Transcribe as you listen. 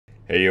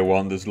Hey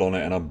everyone, this is Lona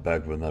and I'm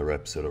back with another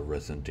episode of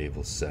Resident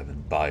Evil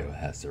 7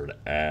 Biohazard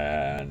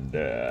and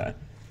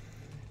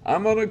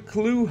I'm on a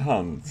clue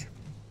hunt.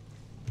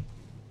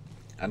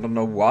 I don't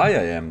know why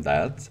I am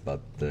that,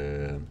 but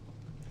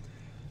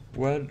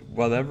well,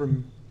 whatever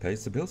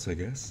pays the bills, I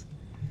guess.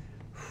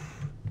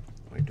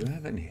 Wait, do I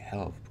have any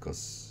health?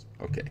 Because,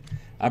 okay,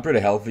 I'm pretty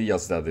healthy,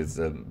 just that it's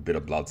a bit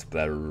of blood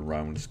splatter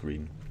around the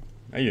screen.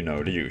 And you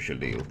know, the usual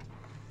deal.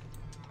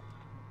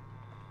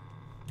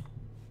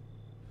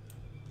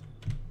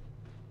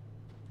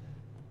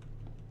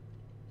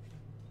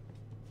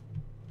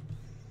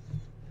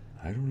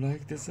 I don't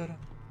like this setup.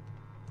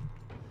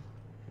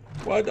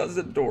 Why does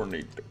the door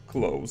need to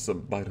close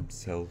by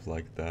themselves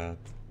like that?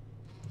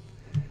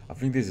 I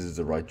think this is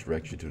the right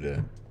direction to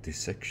the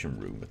dissection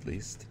room, at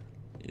least.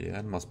 Yeah,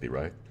 it must be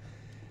right.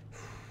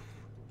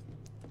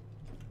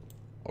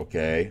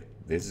 Okay,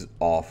 this is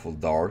awful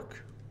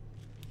dark.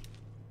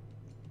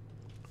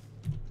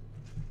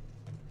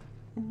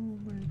 Oh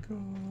my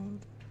god.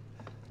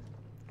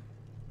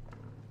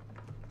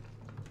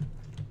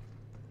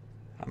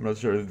 I'm not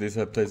sure if this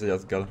place I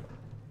just got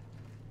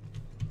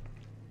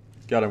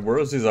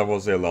worse since I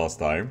was there last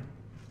time.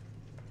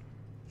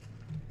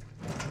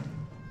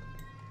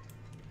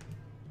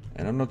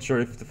 And I'm not sure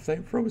if the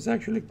flamethrower is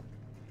actually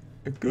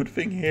a good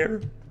thing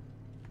here.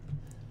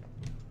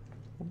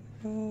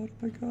 Oh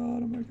my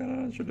god, oh my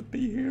god, I shouldn't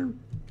be here.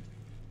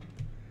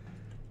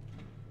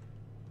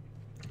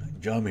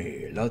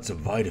 Yummy, lots of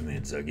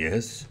vitamins, I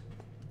guess.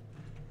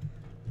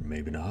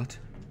 Maybe not.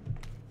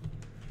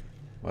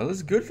 Well, it's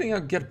a good thing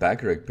I get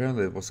back here.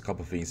 Apparently there was a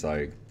couple of things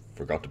I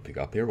forgot to pick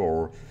up here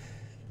or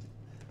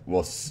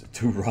was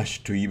too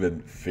rushed to even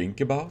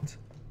think about.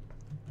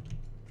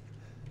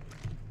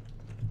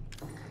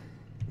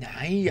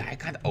 I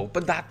can't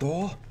open that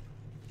door.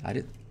 I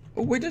did.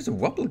 Oh wait, there's a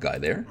wobble guy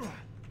there.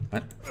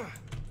 What?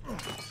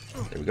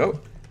 There we go.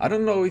 I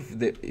don't know if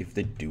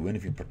they do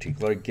anything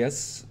particular. I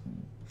guess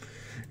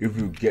if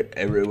you get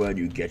everyone,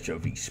 you get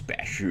something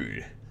special.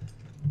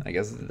 I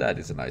guess that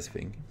is a nice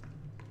thing.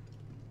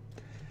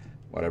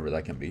 Whatever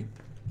that can be.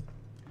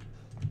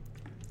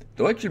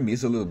 Do I actually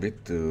miss a little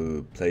bit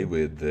to play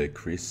with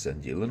Chris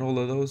and Jill and all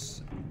of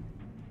those?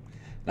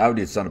 Now it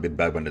did sound a bit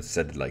bad when it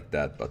said it like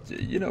that, but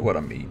you know what I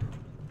mean.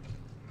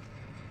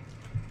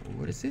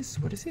 What is this?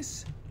 What is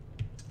this?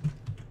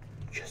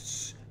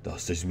 Yes!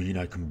 Does this mean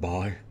I can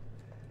buy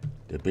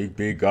the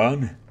big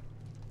gun?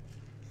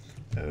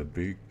 A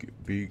big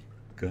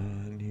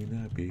gun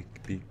in a big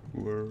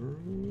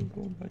world.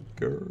 Oh my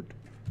god.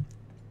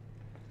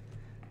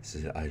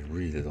 I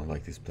really don't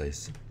like this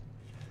place.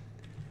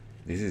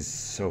 This is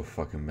so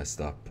fucking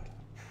messed up.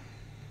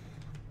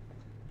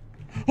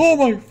 Oh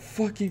my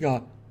fucking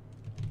god!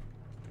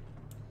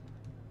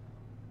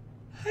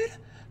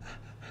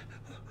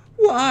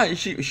 Why?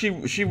 She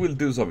will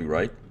do something,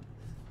 right?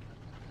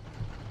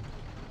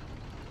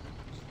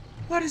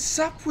 What is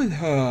up with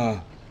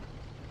her?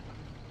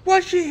 Why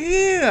is she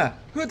here?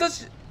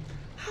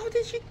 How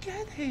did she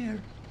get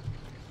here?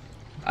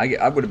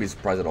 I wouldn't be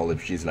surprised at all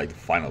if she's like the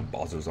final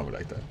boss or something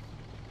like that.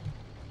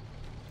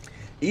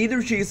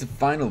 Either she is the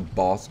final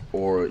boss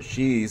or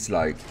she is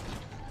like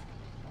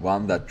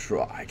one that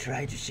I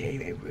tried to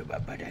save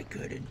everyone but I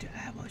couldn't.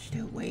 I was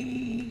too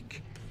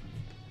weak.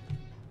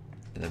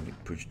 And then we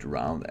pushed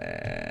around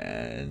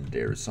and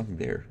there's something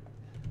there.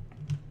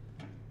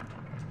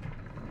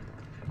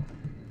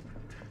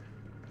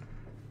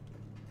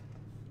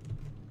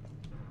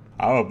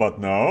 How about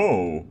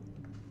no?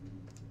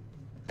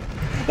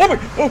 Oh my!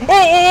 Oh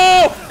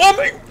my! What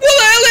the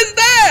hell is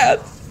that?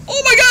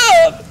 Oh my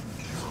god!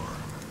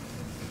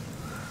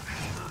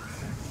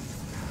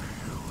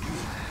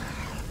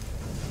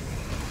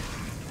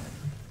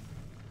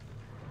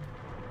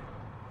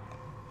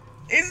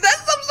 Is that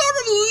some sort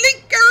of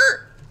liquor?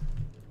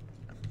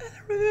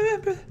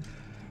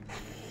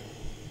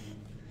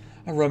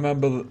 I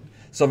remember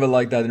something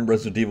like that in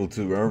Resident Evil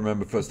 2. I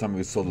remember the first time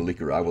we saw the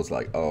liquor, I was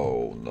like,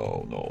 oh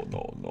no.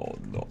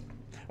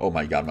 Oh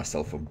my god, my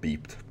cell phone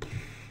beeped.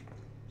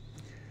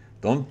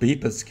 Don't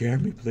beep and scare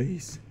me,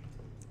 please.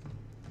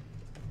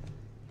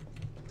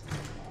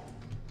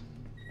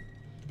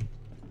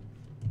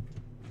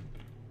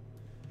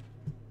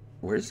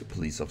 Where's the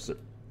police officer?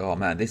 Oh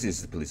man, this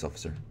is the police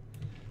officer.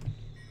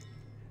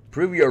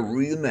 Prove you're a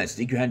real man.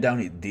 Stick your hand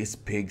down this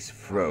pig's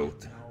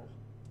throat.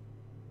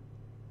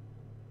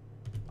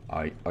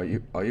 Are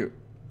you?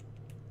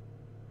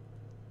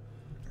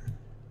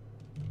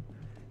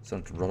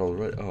 Something right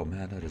already. Oh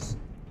man, that is.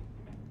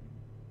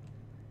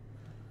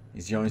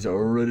 His joints are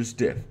already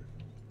stiff.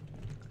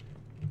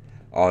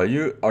 Are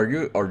you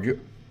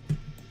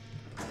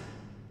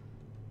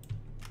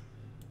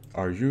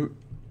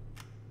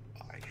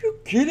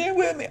kidding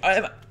with me?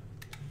 I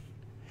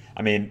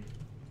mean,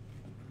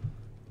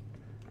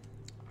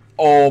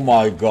 oh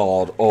my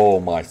god,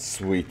 oh my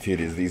sweet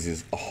titties, this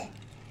is,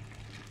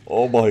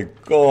 oh my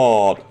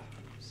god.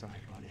 Sorry,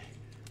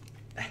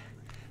 buddy.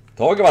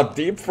 Talk about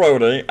deep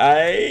throating,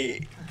 eh?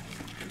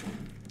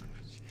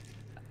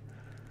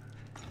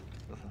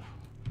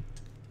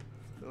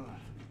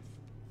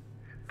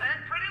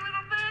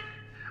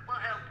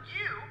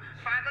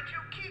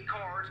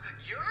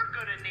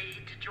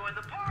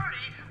 enjoy the party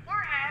we're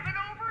having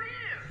over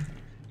here.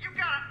 You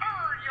gotta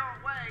earn your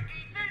way,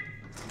 Ethan.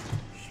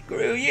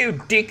 Screw you,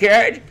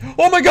 dickhead!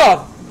 Oh my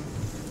god!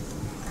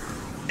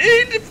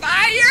 In the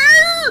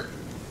fire!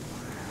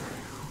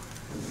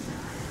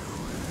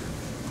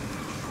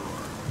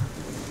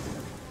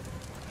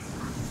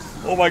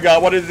 Oh my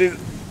god, what is this?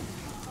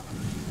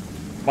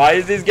 Why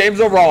is this game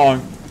so wrong?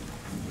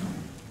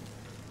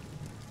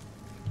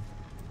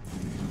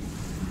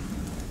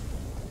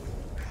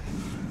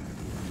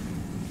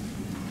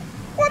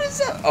 What is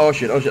that? Oh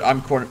shit, I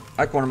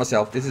cornered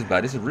myself. This is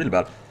bad, this is really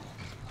bad.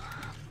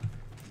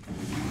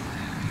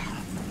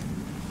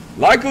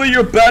 Luckily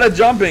you're bad at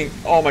jumping.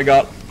 Oh my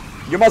god.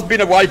 You must be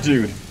a white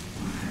dude.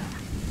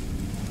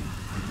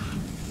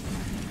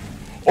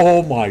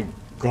 Oh my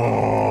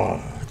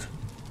god.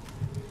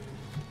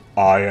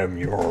 I am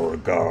your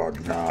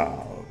god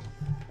now.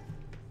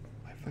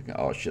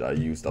 Oh shit, I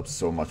used up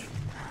so much.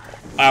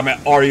 I mean,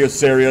 are you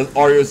serious?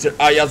 Are you serious?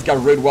 I just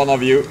got rid of one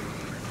of you.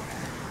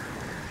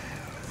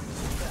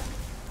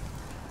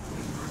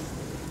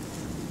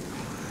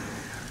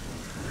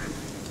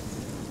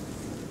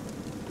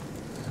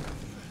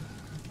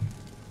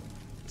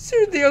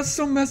 Seriously, they are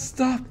so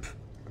messed up.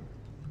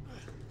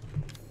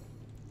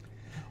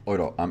 Oh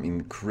no, I'm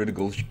in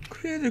critical.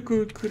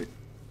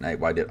 Nah,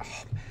 why did?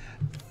 Oh,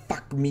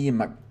 fuck me and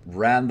my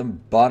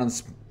random button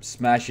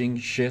smashing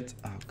shit.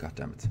 Oh god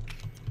damn it.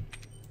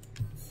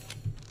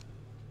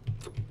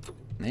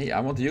 Hey, I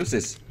want to use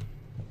this.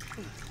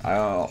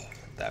 Oh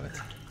damn it.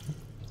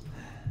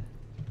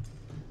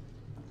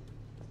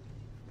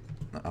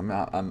 I'm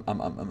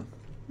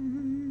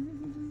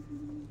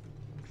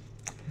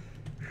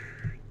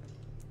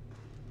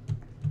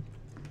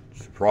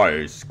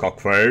surprise,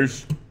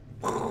 cockface.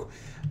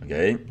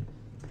 Okay.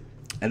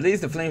 At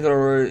least the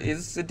flamethrower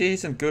is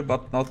decent good,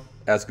 but not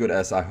as good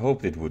as I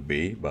hoped it would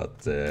be.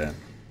 But at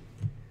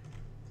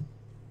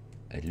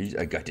least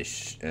I got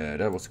this.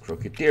 That was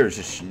crooked. There's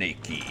a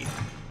snakey.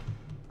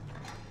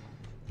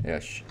 Yeah,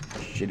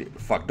 shitty.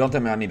 Fuck, don't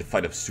tell me I need to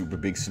fight a super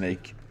big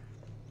snake.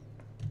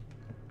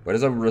 Why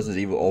does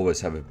Resident Evil always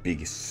have a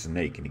big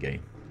snake in the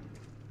game?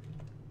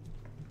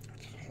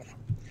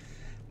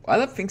 I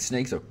don't think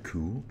snakes are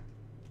cool.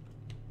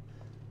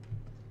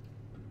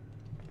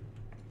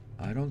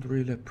 I don't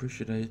really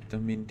appreciate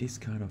them in this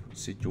kind of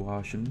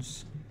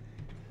situations.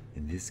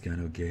 In this kind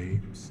of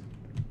games.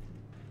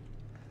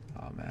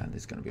 Oh man,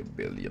 this is gonna be a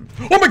billion.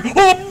 Oh my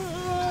god!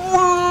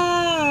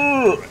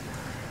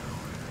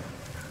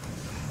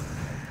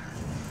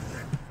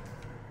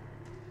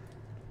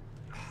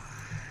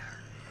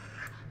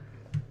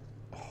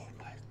 Oh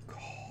my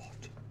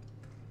god.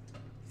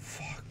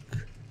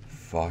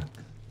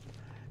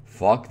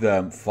 Fuck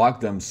them. Fuck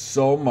them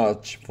so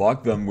much.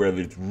 Fuck them where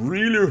it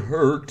really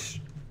hurts.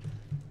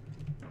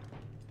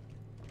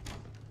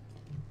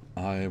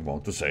 I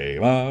want to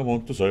save, I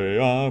want to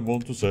save, I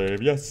want to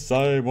save, yes,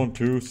 I want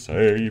to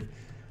save.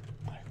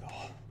 My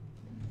god.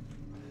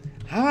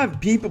 How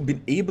have people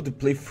been able to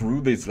play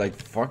through this like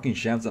fucking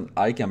champs and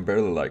I can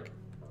barely like...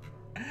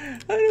 I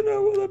don't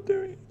know what I'm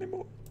doing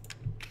anymore.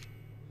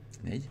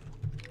 Hey.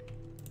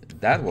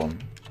 That one.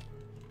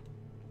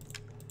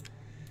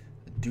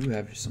 I do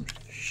have some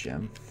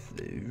sham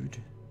food.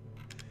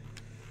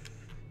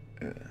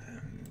 I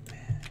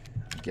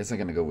guess I'm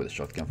gonna go with a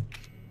shotgun.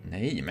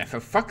 Hey, man,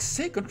 for fuck's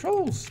sake,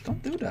 controls!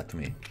 Don't do that to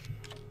me.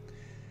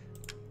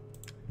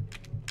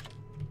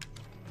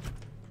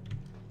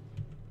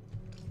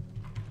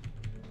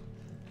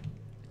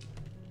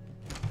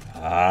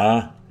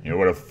 Ah, you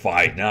wanna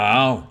fight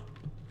now?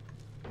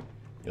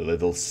 You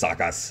little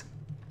suckers.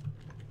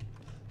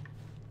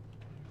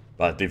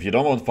 But if you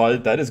don't want to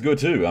fight, that is good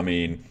too. I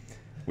mean,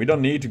 we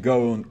don't need to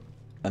go on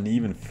an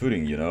even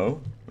footing, you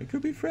know? We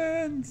could be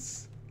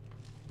friends.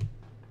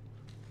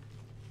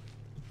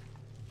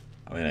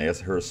 I mean, I guess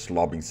her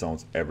slobbing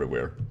sounds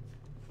everywhere.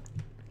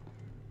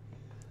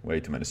 Way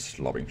too many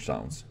slobbing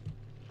sounds.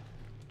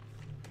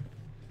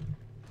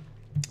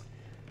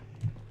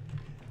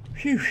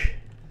 Phew.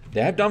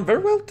 They have done very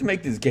well to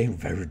make this game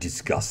very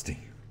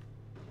disgusting.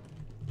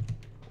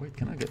 Wait,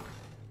 can I get...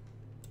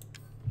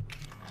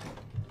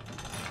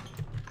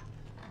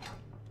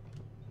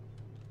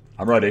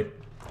 I'm ready.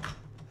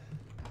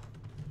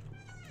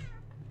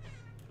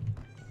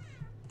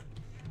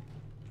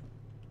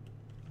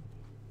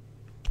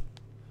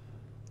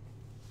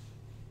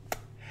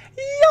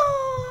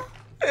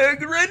 A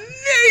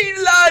grenade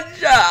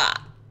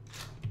launcher!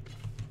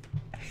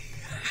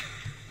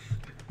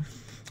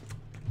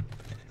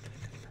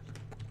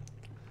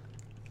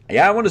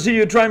 Yeah, I want to see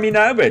you try me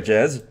now,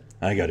 bitches.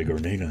 I got a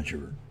grenade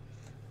launcher.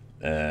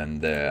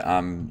 And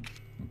I'm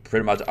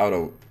pretty much out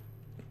of...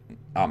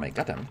 Oh man,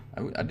 goddamn.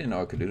 I didn't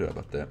know I could do that,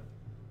 but...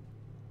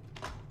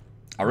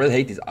 I really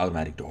hate these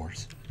automatic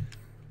doors.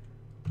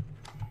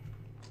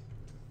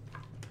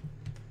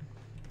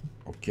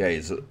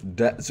 Okay, so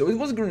it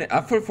was a grenade.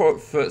 I first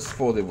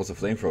thought it was a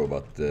flamethrower,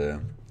 but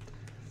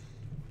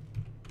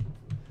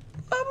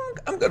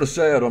I'm gonna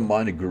say I don't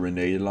mind a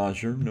grenade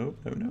launcher. No,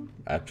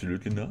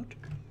 absolutely not.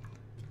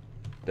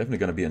 Definitely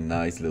gonna be a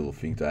nice little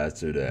thing to add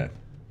to the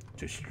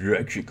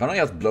destruction. Can I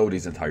just blow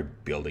this entire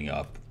building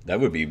up? That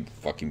would be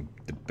fucking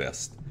the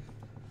best.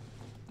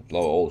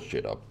 Blow all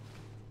shit up.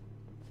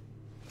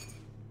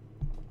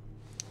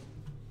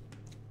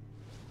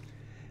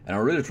 And I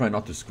really try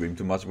not to scream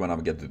too much when I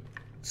get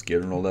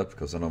scared and all that,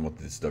 because I don't want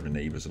to disturb the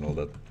neighbors and all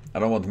that. I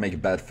don't want to make a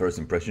bad first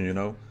impression, you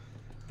know.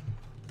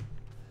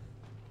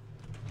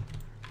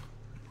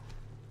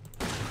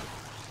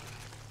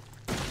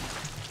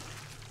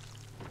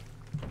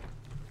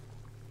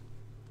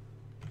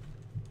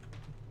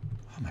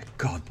 Oh my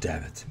god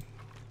damn it.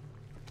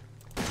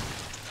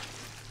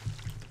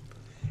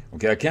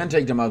 Okay, I can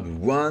take them out with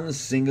one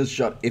single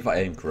shot if I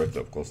aim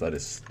correctly, of course. That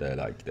is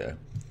like the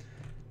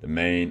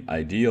main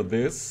idea of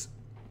this.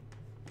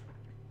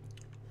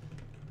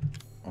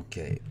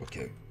 Okay,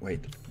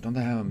 wait, don't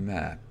I have a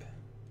map?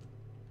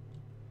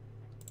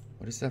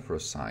 What is that for a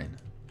sign?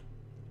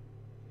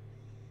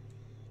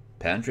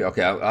 Pantry?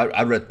 Okay,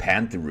 I read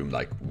pantry room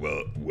like,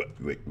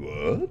 wait,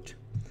 what?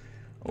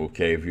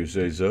 Okay, if you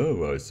say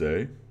so, I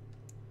say.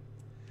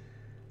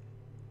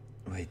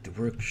 Wait, the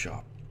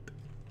workshop.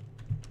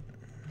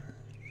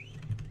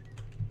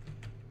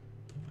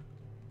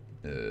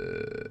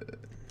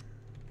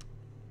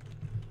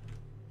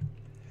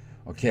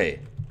 Okay,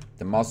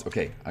 the mouse.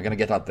 Okay, I'm gonna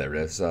get up there.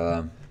 There's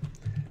a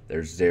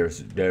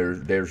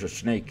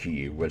snake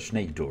key,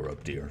 snake door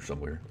up there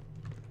somewhere.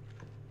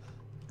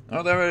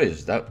 Oh, there it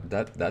is.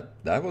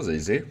 That was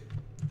easy.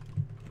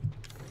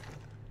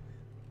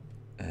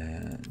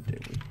 And there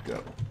we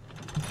go.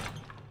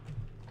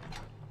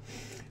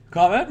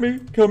 Come at me,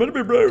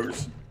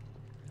 bros.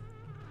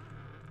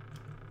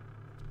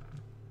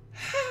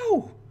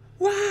 How?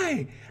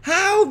 Why?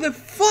 How the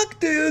fuck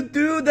do you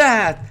do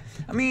that?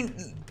 I mean,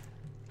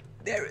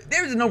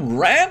 there's no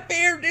ramp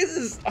here. This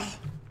is. Oh.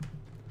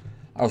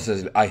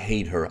 I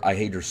hate her. I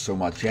hate her so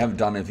much. She haven't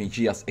done anything.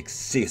 She just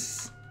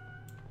exists.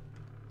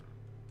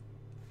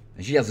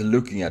 And she just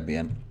looking at me.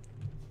 And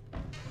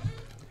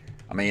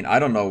I mean, I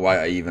don't know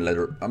why I even let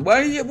her.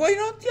 Why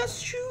not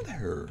just shoot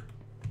her?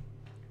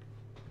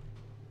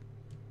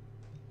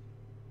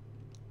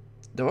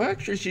 Though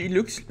actually, she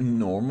looks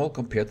normal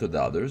compared to the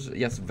others.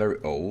 Yes, very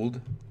old.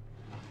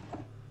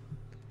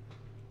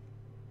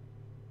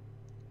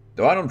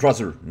 Though I don't trust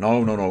her.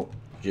 No.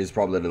 She's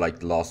probably like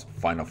the last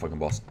final fucking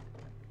boss.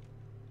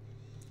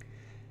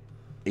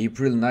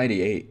 April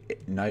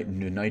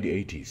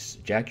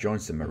 1980s. Jack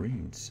joins the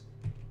Marines.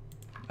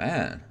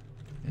 Man,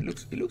 he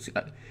looks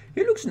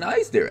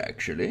nice there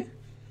actually.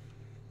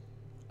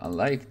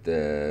 Unlike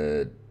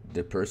the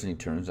person he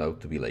turns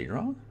out to be later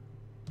on.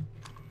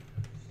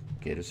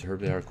 Okay, there's Herb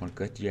there. Can't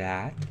get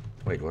yet.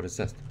 Wait, what is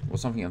that?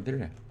 What's something up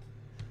there?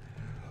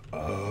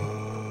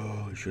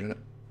 Oh, should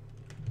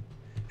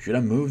I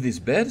move this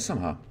bed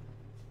somehow?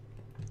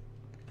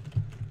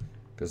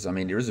 Because I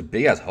mean, there is a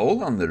big ass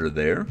hole under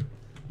there.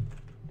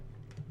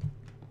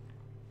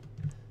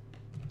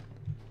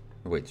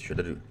 Wait, should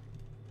I do?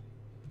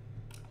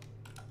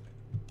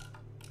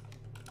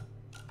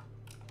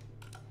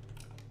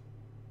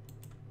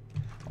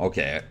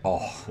 Okay.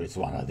 Oh, it's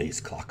one of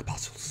these clock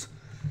puzzles.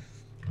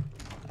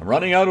 I'm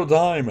running out of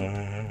time.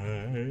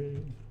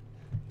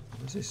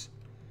 What's this?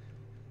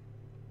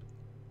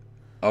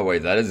 Oh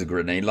wait, that is a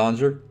grenade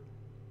launcher.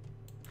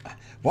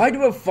 Why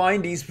do I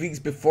find these things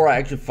before I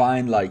actually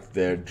find like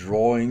their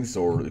drawings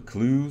or the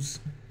clues?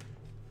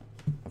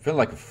 I feel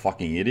like a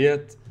fucking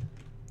idiot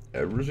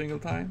every single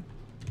time.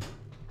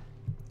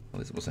 Well,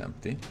 this was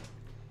empty.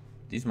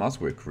 These masks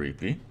were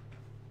creepy.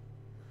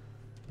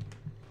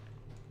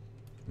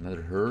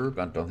 Another herb.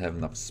 I don't have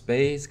enough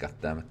space. God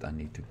damn it! I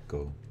need to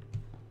go.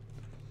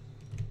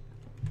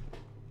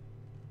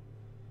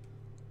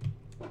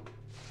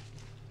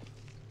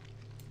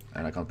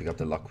 And I can't pick up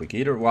the lockpick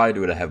either. Why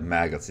do they have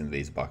maggots in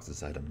these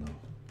boxes? I don't know.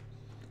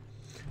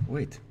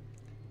 Wait. At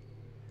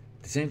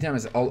the same time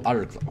as all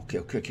other... Okay.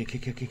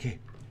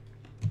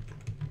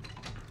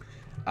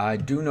 I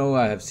do know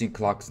I have seen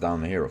clocks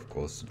down here, of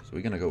course. So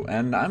we're gonna go.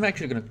 And I'm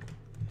actually gonna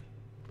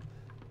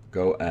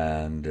go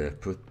and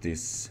put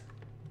this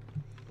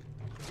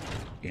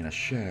in a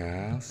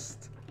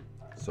chest.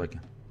 So I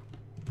can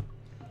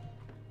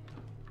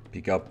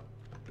pick up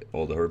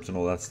all the herbs and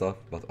all that stuff.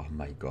 But oh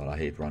my god, I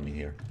hate running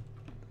here.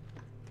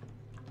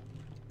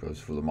 Goes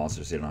full of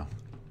monsters here now.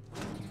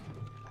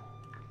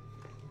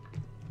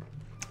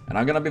 And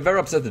I'm gonna be very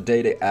upset the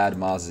day they add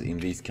monsters in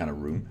this kind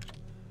of room.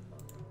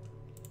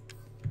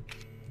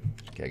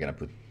 Okay, I'm gonna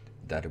put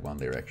that one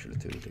there actually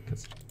too,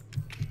 because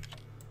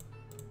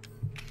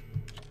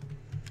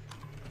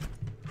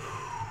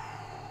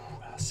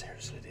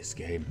seriously, this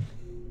game.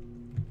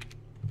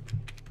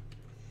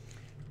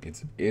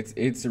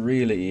 It's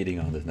really eating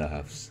on the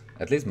nerves.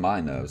 At least my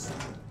nerves.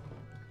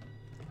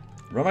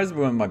 Reminds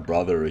me when my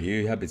brother,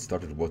 he had been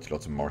started to watch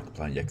lots of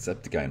Markiplier,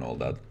 Jacksepticeye and all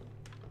that.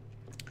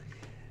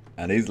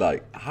 And he's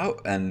like, how?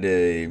 And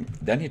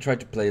then he tried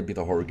to play a bit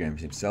of horror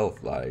games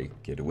himself, like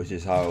The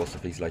Witch's House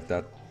and things like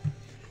that.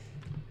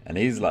 And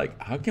he's like,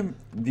 how can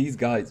these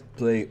guys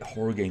play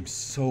horror games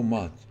so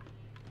much?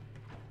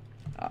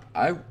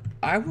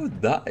 I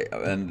would die,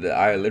 and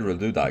I literally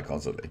do die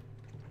constantly.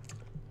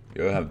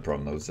 You have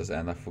prognosis,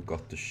 and I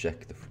forgot to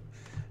check the...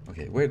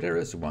 Okay, wait, there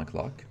is 1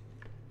 clock.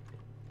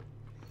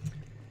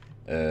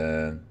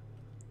 So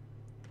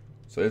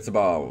it's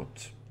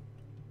about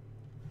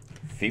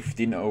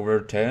 15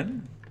 over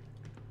 10.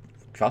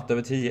 Kvart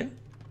över 10.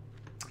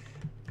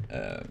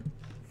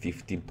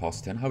 15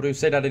 past 10. How do you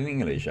say that in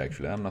English,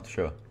 actually? I'm not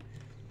sure.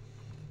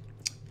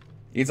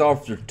 It's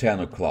after 10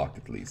 o'clock,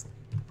 at least.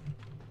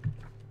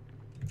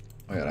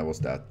 Oh yeah, that was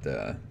that...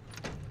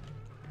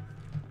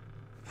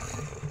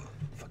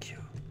 Fuck you.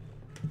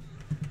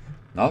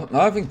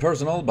 Nothing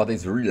personal, but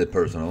it's really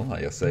personal,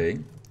 I just say.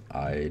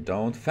 I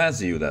don't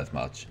fancy you that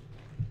much.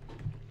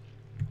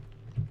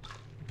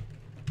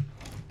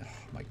 Oh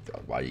my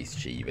god, why is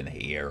she even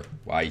here?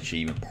 Why is she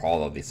even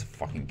part of this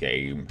fucking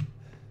game?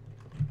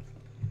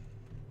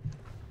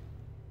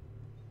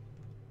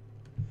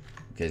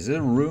 Okay, is it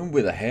a room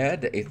with a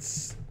head?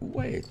 It's...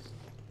 Wait.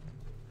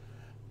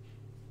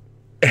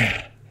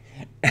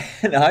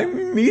 And I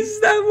missed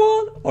that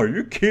one? Are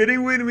you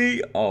kidding with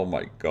me? Oh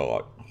my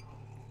god.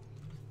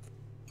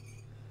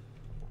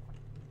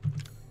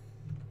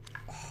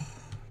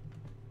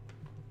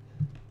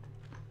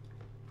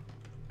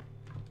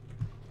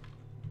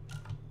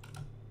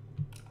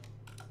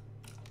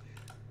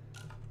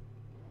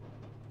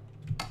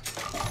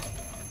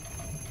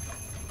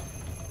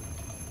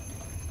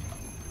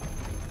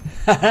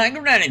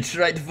 Granny,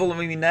 try to follow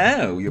me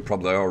now. You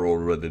probably are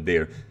already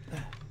there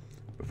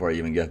before I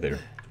even get there.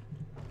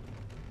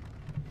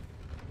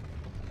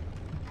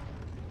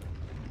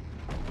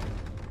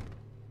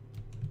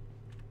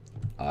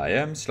 I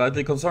am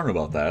slightly concerned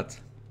about that.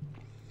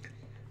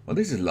 Well,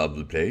 this is a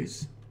lovely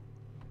place.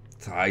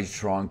 Thai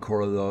Tron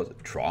corridor.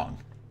 Tron.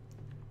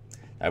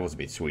 That was a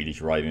bit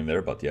Swedish right in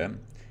there, but yeah.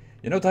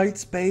 You know, tight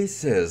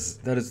spaces.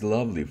 That is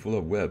lovely, full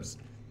of webs.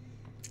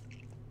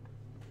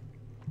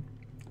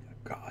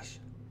 Gosh.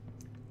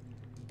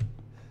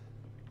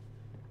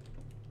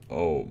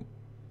 Oh.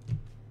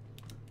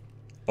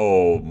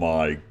 Oh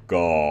my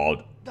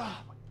god.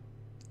 Oh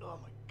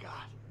my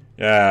god.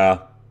 Yeah.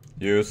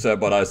 You said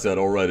what I said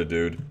already,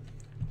 dude.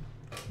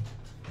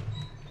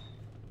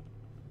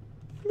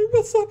 I mean,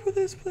 what's up with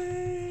this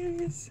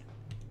place?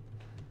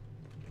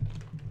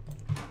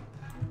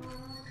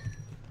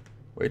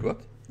 Wait,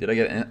 what? Did I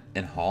get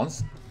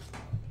enhanced?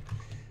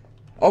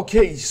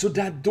 Okay, so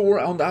that door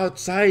on the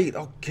outside.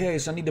 Okay,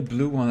 so I need the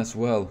blue one as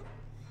well.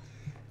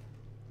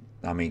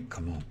 I mean,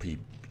 come on, please.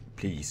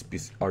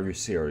 Are you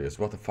serious?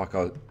 What the fuck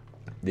are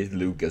this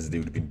Lucas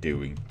dude been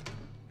doing?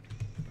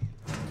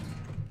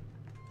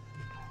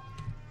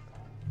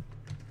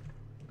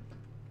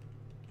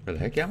 Where the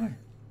heck am I?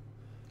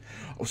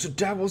 Oh, so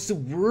that was the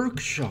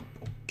workshop.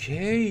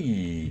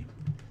 Okay.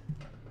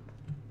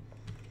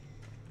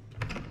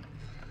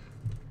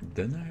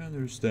 Then I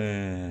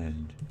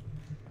understand.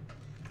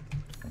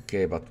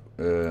 Okay, but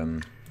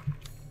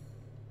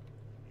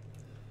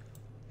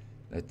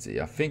let's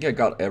see. I think I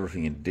got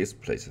everything in this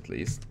place at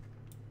least.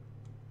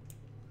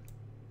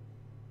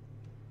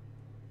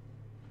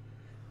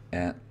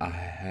 And I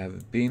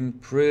have been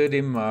pretty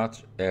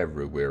much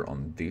everywhere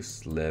on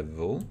this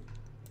level.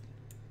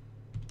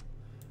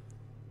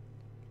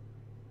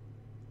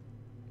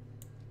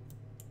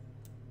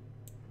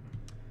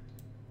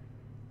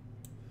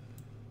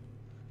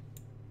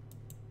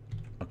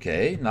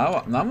 Okay,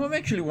 now I'm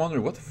actually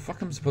wondering what the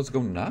fuck I'm supposed to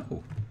go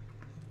now.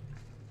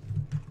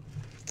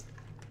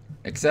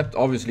 Except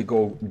obviously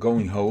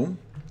going home.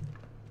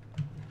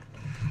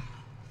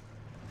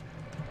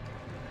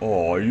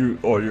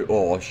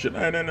 Oh shit,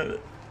 no.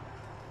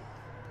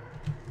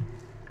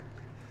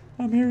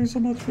 I'm hearing so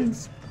much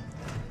things.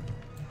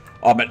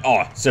 Oh man,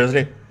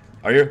 seriously?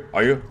 Are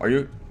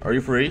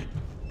you free?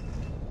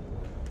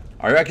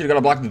 Are you actually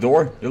gonna block the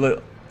door? You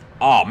little...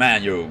 Oh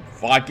man, you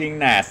fucking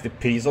nasty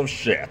piece of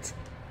shit.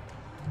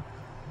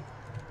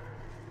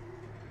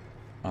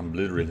 I'm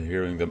literally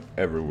hearing them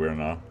everywhere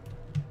now.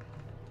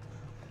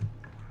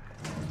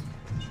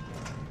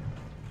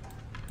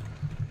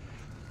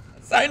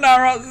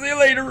 Sayonara, see you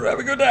later, have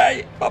a good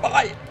day, bye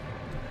bye.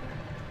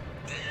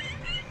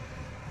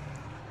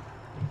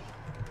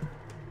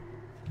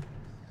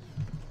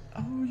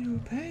 Oh, you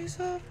pace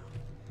up?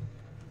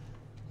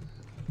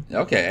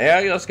 Okay,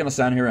 I'm just gonna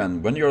stand here,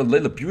 and when your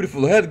little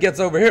beautiful head gets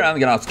over here, I'm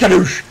gonna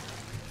skadoosh.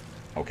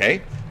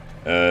 Okay.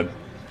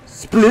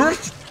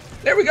 Splurge.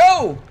 There we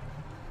go.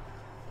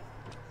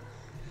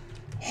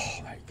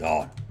 Oh my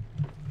god.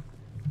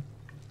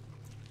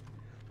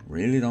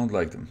 Really don't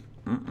like them.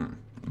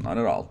 Not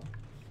at all.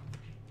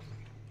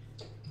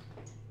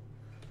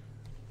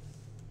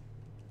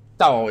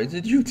 Oh, it's a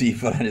duty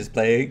for that is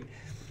playing.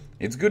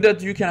 It's good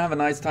that you can have a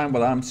nice time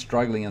while I'm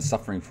struggling and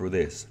suffering through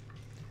this.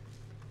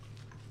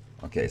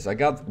 Okay, so I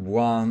got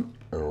one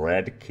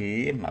red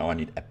key. Now I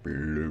need a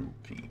blue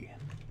key.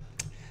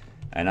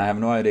 And I have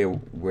no idea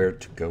where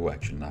to go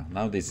actually now.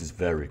 Now this is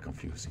very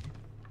confusing.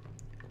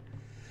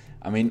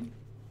 I mean,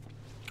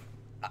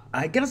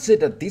 I gotta say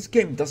that this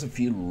game doesn't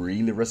feel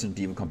really Resident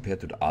Evil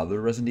compared to the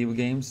other Resident Evil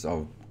games.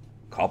 A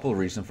couple of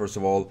reasons. First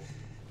of all,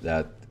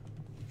 that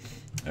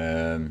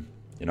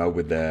you know,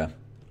 with the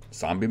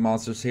zombie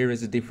monsters here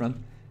is it different.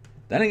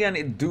 Then again,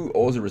 it do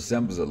also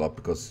resembles a lot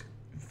because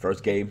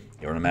first game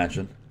you're in a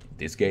mansion,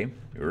 this game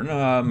you're in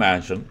a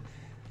mansion,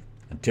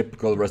 and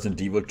typical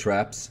Resident Evil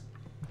traps,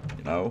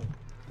 you know,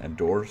 and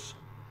doors.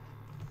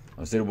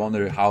 I'm still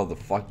wondering how the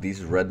fuck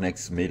these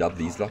rednecks made up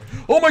these like.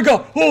 Oh my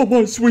god! Oh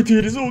my sweet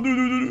titties! Oh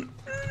no!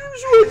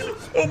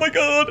 Oh my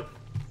god!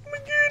 Oh my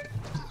god!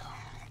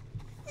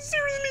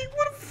 Seriously,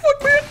 what the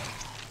fuck, man?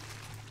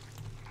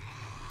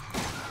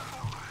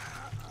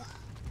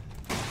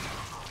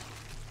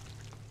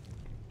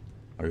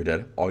 Are you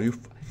dead? Are you?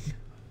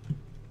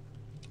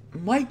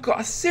 My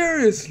god,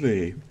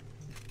 seriously!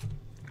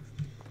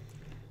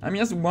 I'm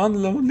just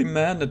one lonely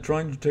man that's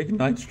trying to take a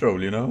night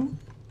stroll, you know?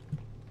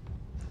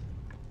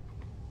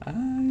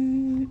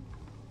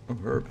 Oh,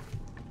 herb.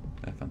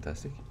 Yeah,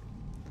 fantastic.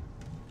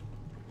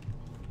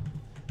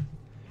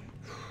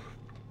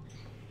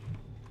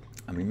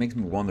 I mean, it makes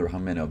me wonder how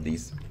many of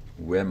these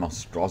weird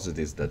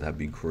monstrosities that have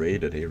been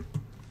created here.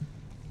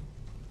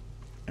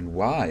 And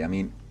why? I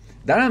mean,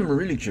 that I'm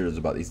really curious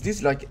about. Is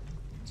this like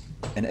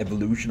an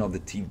evolution of the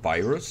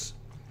T-virus?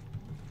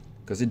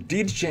 Because it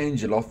did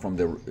change a lot from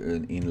the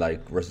in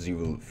like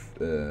Resident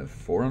Evil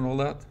 4 and all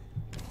that.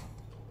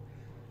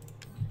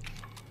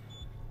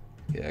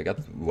 Yeah, I got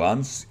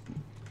once.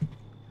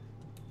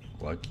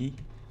 What key?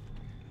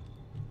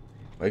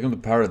 Welcome to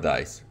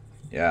paradise.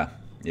 Yeah,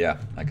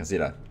 I can see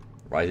that.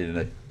 Right in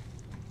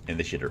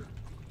the shitter.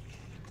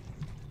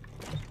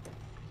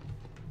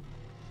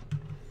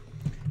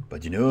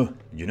 But you know,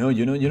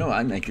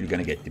 I'm actually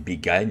gonna get the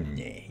big gun.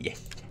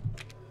 Yes.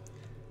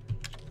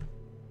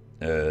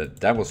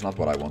 That was not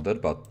what I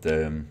wanted, but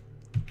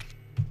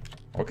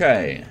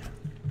okay.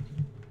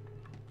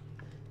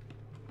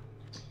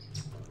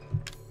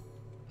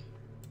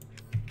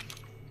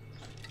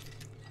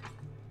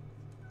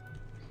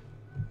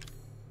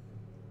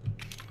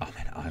 Oh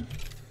man,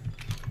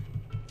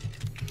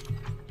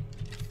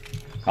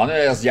 Can't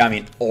I just jam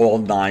in all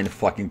 9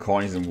 fucking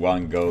coins in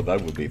one go?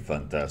 That would be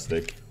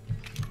fantastic.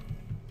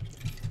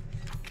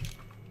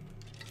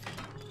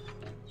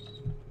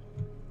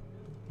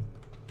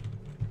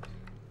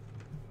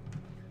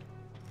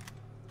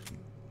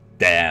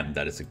 Damn,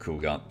 that is a cool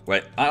gun.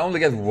 Wait, I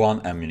only get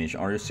 1 ammunition.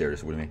 Are you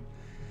serious with me?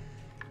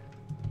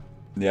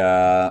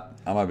 Yeah,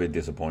 I'm a bit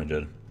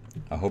disappointed.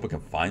 I hope I can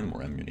find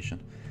more ammunition.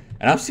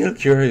 And I'm still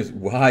curious,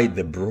 why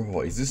the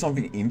bra? Is there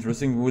something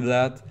interesting with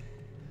that?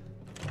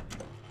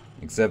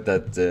 Except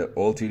that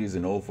all titties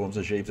in all forms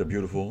and shapes are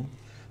beautiful.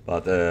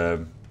 But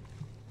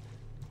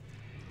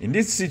in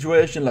this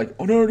situation, like,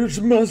 oh no, there's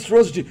a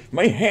monstrosity.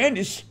 My hand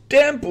is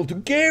stapled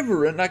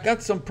together and I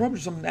got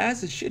probably some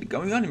nasty shit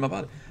going on in my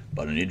body.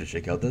 But I need to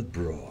check out that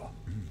bra.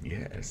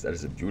 Yes, that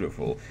is a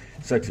beautiful,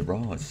 sexy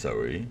bra,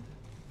 sorry.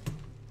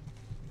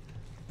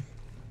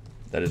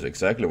 That is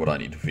exactly what I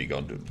need to figure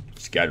out to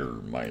scatter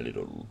my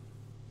little,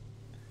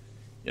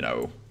 you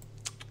know,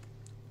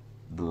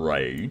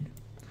 brain.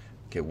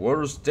 Okay,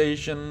 water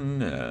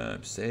station,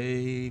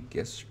 save,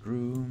 guest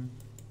room.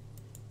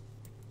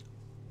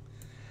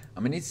 I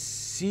mean, it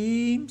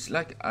seems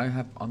like I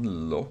have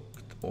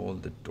unlocked all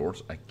the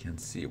doors I can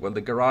see. Well,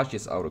 the garage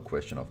is out of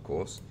question, of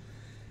course,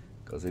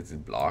 because it's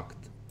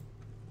blocked.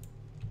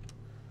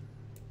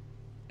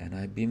 And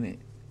I've been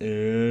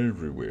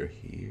everywhere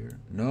here.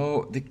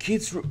 No, the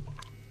kids' room.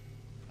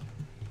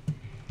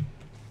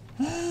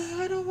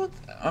 I don't want.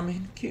 I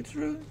mean, kids'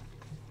 room.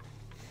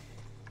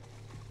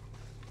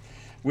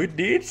 We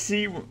did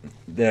see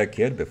the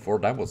kid before.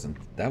 That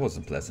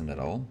wasn't pleasant at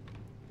all.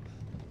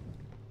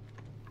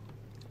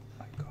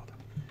 My God.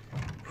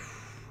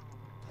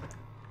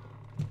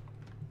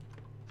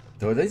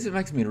 So this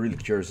makes me really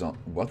curious on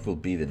what will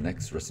be the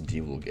next Resident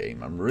Evil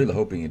game. I'm really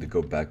hoping to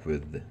go back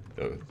with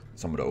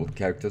some of the old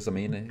characters. I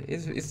mean,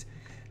 it's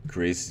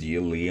Chris,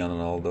 Jill, Leon,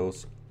 and all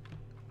those.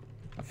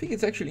 I think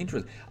it's actually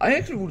interesting. I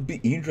actually would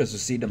be interested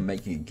to see them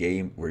making a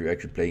game where you're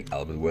actually playing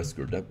Albert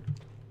Wesker. That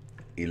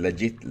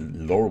legit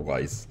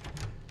lore-wise.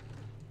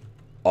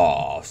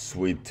 Aw,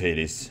 sweet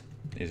titties.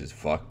 This is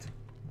fucked.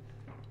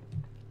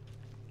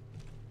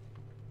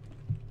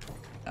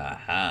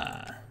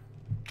 Aha.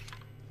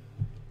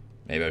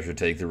 Maybe I should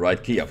take the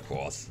right key, of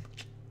course.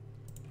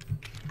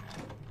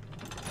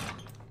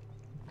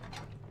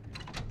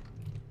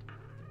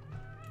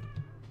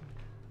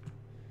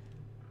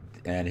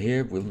 And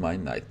here will my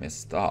nightmare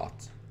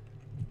start.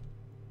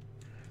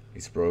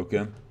 It's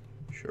broken.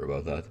 Sure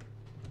about that.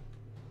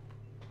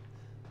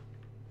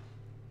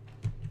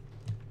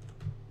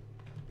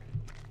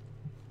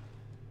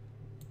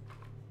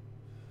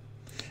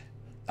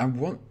 I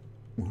want...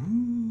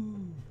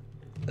 Ooh,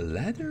 a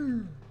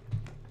ladder.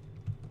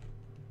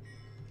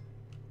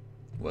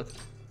 What?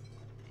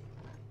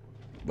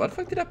 What the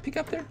fuck did I pick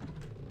up there?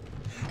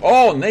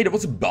 Oh, no, there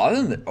was a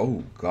button there.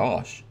 Oh,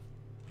 gosh.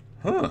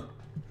 Huh.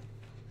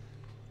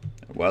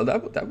 Well,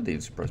 that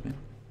didn't surprise me.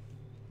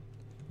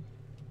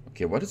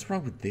 Okay, what is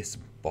wrong with this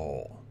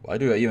ball? Why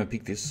do I even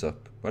pick this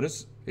up?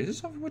 Is there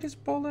something with this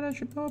ball that I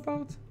should know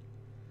about?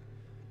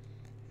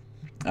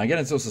 I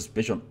get so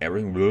suspicious on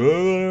everything.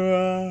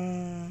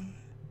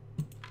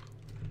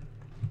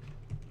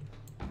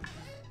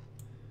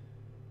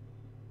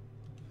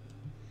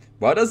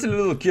 Why does the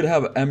little kid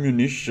have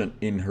ammunition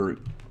in her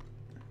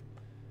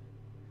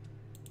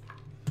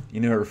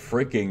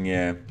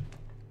freaking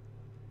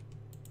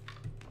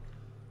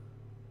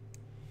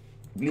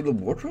little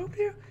wardrobe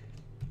here?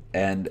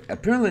 And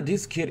apparently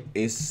this kid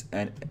is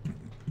a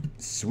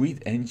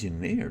sweet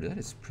engineer. That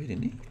is pretty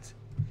neat.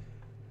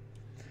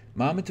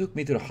 Mommy took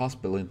me to the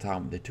hospital in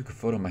town. They took a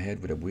photo of my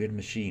head with a weird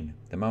machine.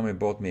 Then Mommy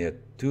bought me a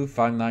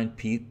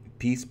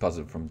 259-piece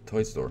puzzle from the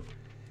toy store.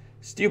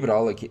 Stupid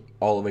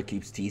Oliver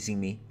keeps teasing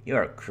me.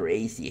 You're a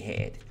crazy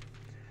head.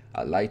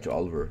 I lied to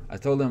Oliver. I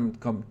told him to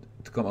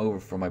come over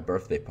for my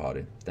birthday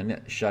party. Then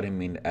I shut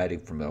him in the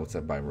attic from the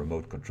outside by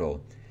remote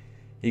control.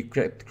 He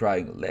kept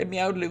crying, "Let me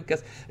out,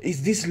 Lucas.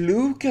 Is this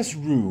Lucas'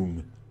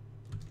 room?"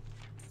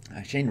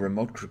 I changed the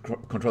remote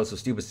control so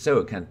stupid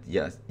so I can't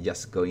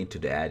just go into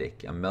the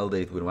attic. I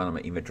melded it with one of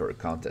my inventory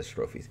contest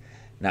trophies.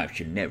 Now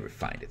she'll never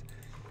find it.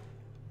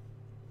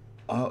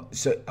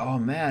 Oh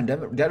man,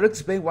 that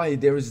explains why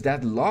there is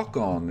that lock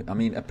on. I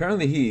mean,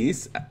 apparently he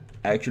is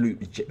actually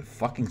a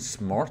fucking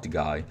smart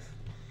guy.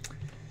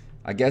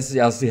 I guess he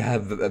has to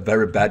have a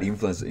very bad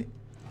influence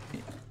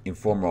in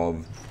form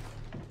of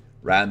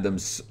random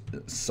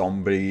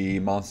zombie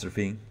monster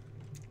thing.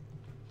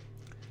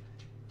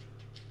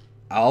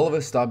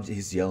 Oliver stopped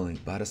his yelling,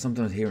 but I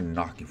sometimes hear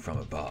knocking from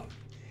above.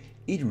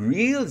 It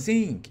real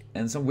zinc,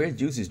 and some weird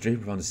juice is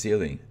dripping from the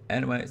ceiling.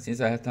 Anyway,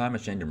 since I have time, I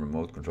changed the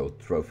remote control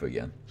trophy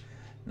again.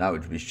 Now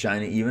it will be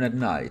shiny even at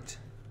night.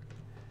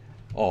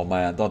 Oh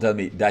man, don't tell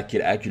me that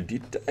kid actually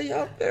did die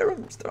out there.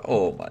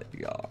 Oh my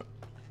god.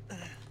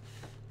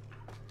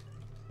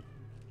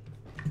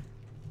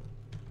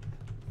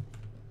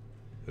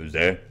 Who's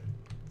there?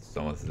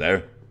 Someone's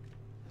there.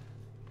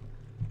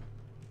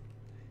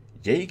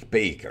 Jake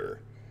Baker.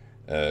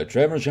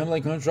 Trevor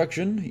Chamberlain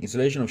construction.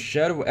 Installation of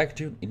shadow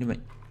active in the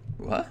main.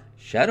 What?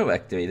 Shadow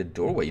activated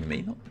doorway in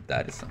main?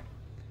 That is some.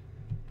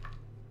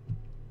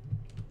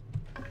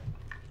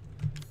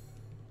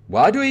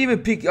 Why do I even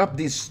pick up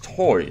these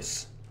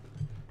toys?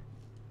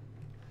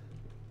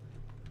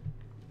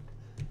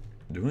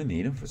 Do I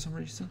need them for some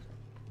reason?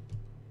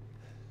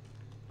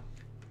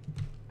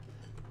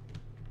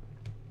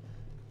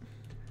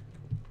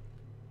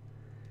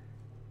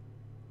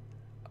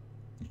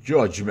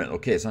 Judgment.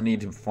 Okay, so I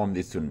need to form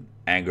this to an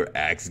anger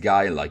axe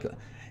guy, like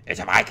it's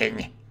a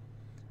Viking.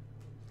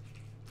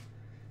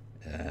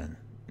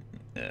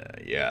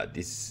 Yeah,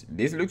 this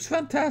looks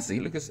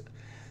fantastic.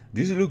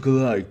 This looks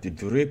like the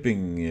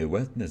dripping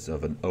wetness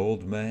of an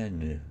old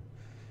man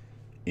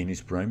in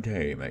his prime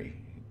time. I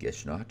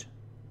guess not.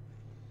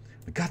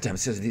 Goddamn,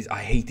 says this. I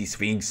hate these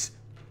things.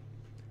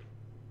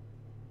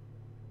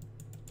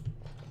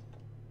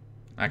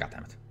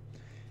 Goddamn it.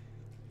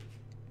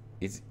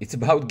 It's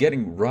about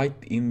getting right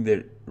in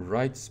the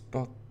right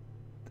spot.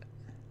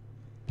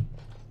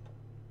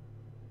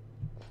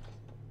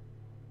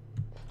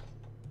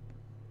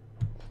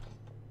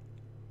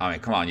 I mean,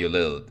 come on, you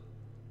little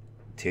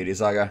titty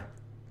saga.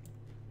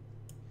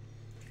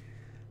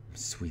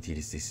 Sweet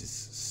titties, this is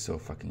so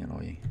fucking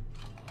annoying.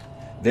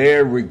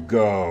 There we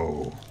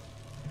go.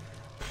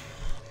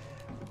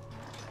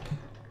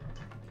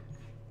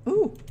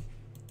 Ooh.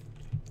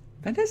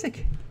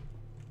 Fantastic.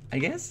 I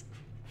guess.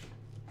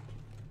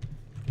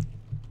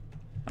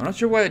 I'm not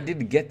sure why I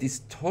didn't get these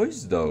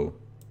toys though.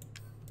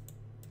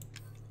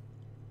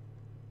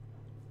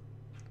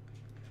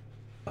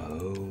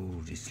 Oh,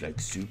 this is like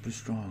super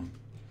strong.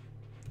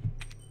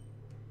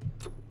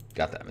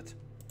 God damn it.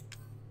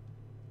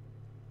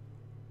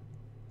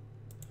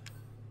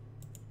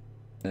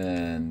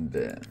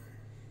 And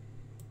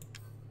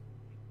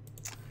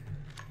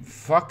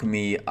fuck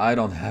me, I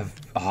don't have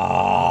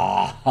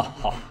I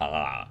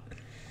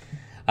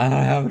don't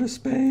have the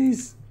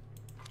space.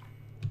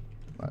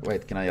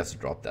 Wait, can I just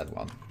drop that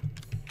one?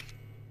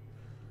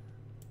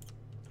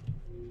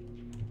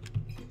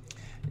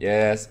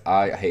 Yes,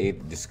 I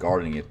hate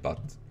discarding it,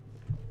 but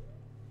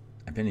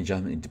I'm penny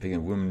jumping into picking a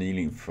woman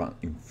kneeling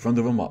in front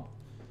of a mob.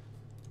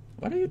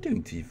 What are you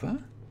doing,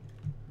 Tifa?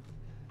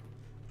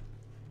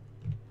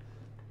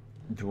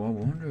 Do I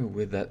wonder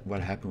with that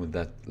what happened with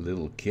that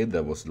little kid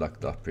that was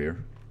locked up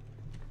here?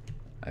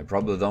 I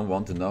probably don't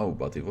want to know,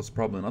 but it was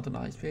probably not a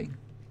nice thing.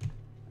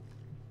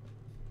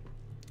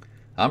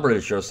 I'm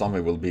pretty sure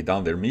somebody will be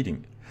down there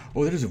meeting.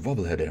 Oh, there's a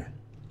wobblehead there.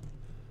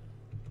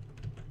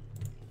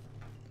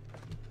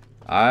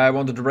 I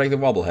wanted to break the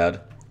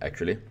wobblehead,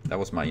 actually. That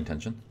was my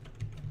intention.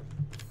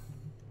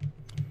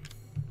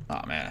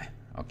 Oh man.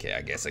 Okay,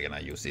 I guess I'm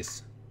gonna use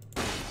this.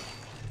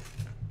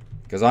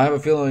 Because I have a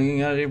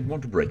feeling I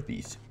want to break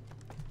these.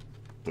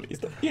 Please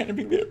don't be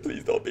anything there.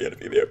 Please don't be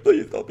anything there.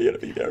 Please don't be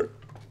anything there.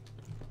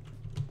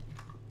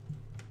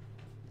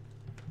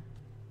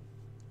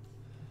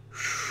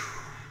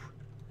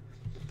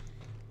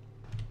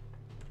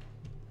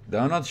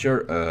 I'm not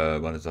sure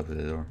what is up with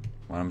the door.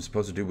 What I'm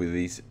supposed to do with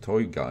these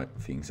toy guy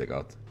things I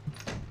got.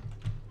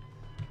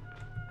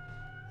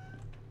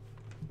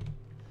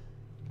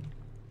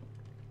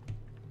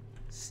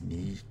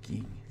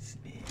 Sneaking.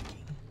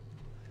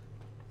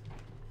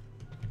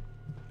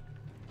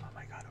 Oh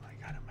my god, oh my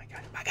god, oh my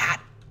god, oh my god!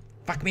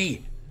 Fuck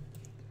me!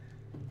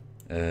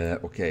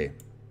 Okay.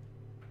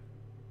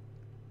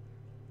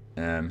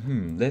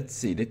 Let's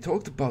see. They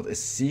talked about a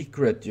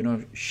secret, you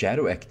know,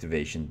 shadow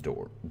activation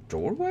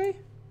doorway?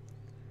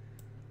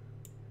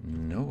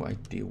 No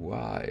idea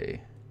why.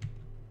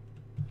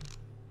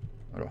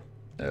 Hold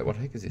on. What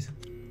the heck is this?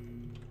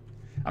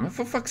 I mean,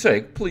 for fuck's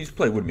sake, please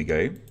play with me,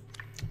 game.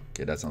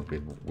 Okay, that sounds a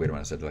bit weird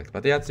when I said it like that,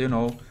 but yeah, you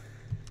know.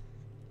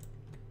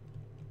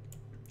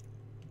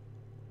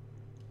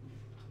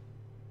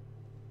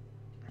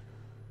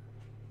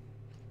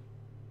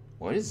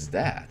 What is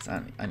that?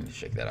 I need to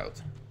check that out.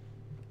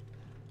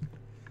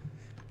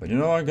 But you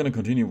know, I'm gonna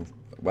continue.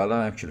 Well,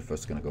 I'm actually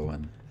first gonna go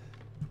and.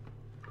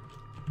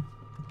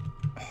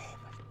 Oh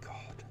my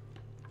god.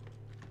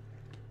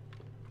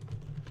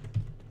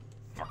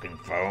 Fucking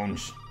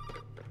phones.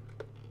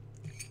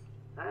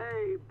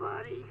 Hey,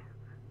 buddy.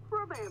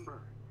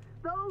 Remember,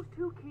 those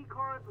 2 key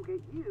cards will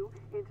get you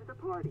into the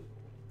party.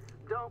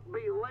 Don't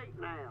be late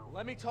now.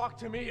 Let me talk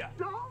to Mia.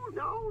 No!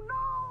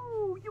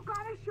 You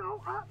gotta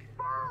show up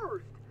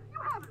first. You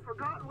haven't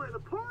forgotten where the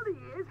party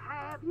is,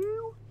 have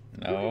you?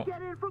 No. You can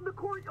get in from the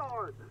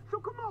courtyard. So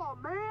come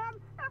on, man.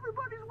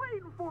 Everybody's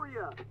waiting for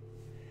you.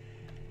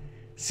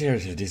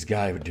 Seriously, this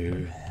guy would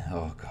do.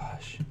 Oh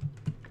gosh.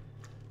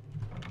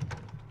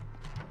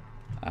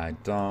 I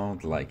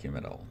don't like him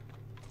at all.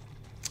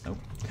 Oh,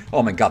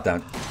 oh my god, damn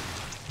it.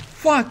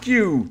 Fuck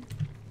you!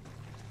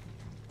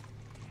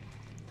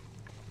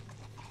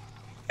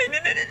 Oh my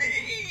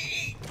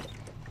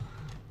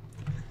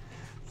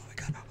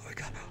god, oh my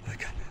god, oh my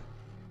god.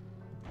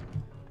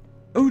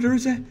 Oh,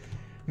 there's a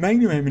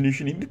magnum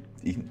ammunition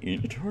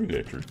in the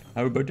toilet.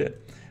 How about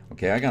that?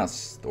 Okay, I gotta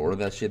store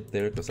that shit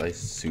there because I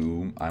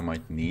assume I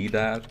might need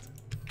that.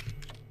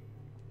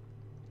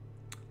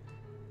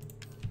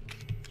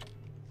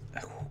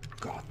 Oh,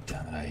 god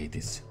damn it, I hate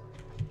this.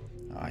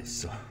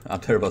 I'm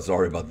terribly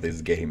sorry about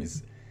this game.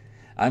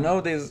 I know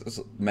this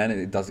man,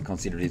 it doesn't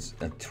consider this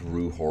a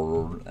true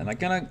horror, and I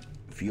kinda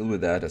feel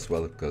with that as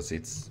well because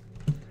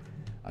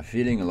I'm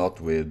feeling a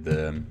lot with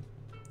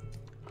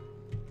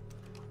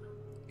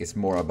it's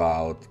more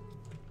about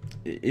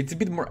it's a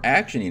bit more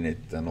action in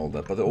it and all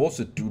that, but I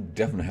also do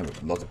definitely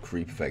have a lot of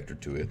creep factor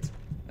to it,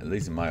 at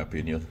least in my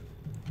opinion.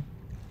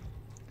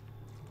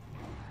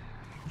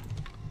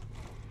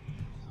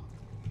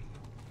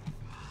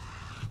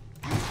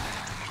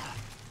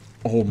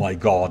 Oh my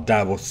god,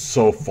 that was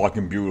so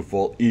fucking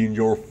beautiful in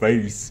your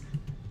face.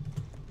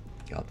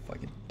 God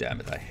fucking damn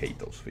it, I hate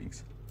those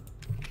things.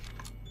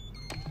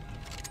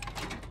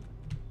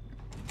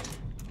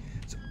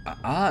 So,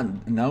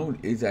 now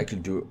it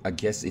actually I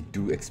guess it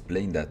do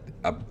explain that.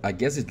 I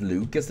guess it's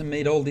Lucas that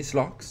made all these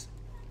locks.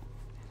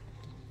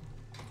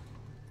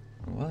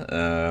 What?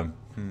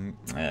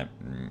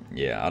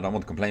 Yeah, I don't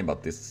want to complain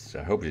about this.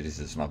 I hope this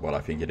is not what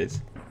I think it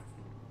is.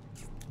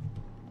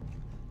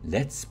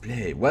 Let's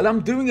play. Well,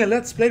 I'm doing a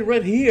let's play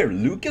right here.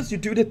 Lucas, you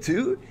do that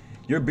too?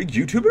 You're a big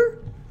YouTuber?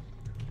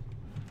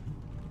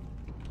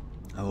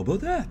 How about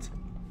that?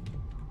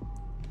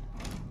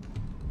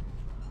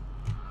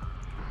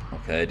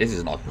 Okay, this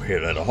is not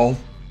weird at all.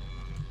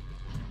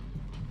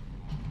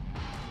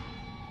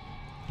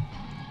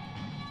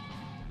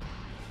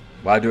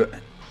 Why do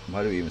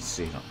we even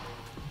see them?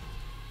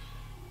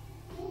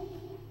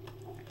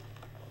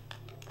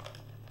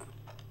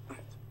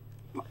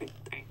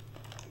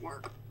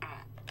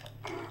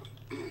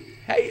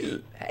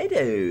 Hey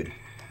dude.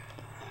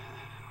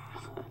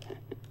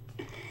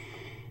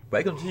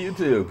 Welcome to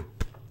YouTube.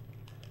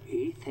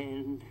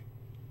 Ethan,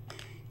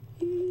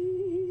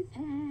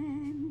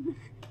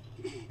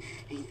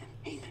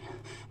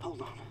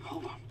 hold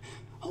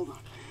on.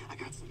 I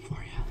got something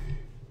for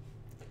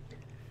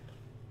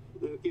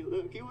you.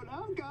 Looky what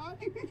I've got.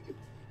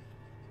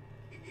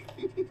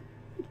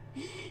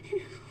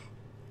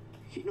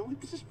 You know what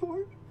this is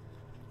for?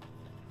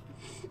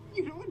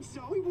 You know what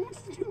Zoe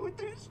wants to do with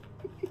this?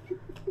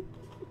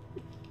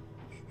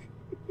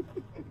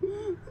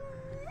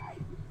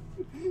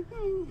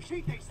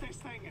 She thinks this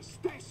thing is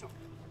special.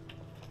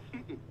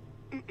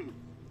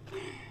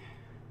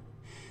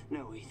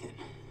 No, Ethan.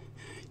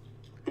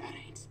 That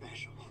ain't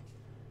special.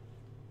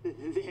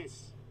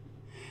 This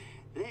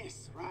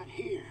right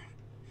here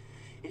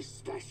is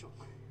special.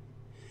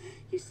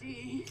 You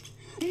see,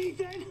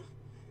 Ethan?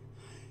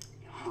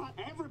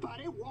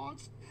 Everybody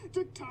wants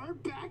to turn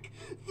back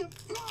the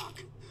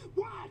clock.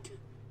 What?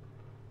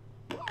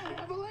 What,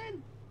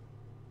 Evelyn?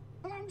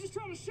 I'm just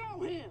trying to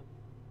show him.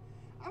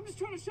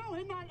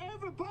 Not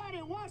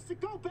everybody wants to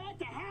go back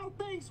to how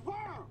things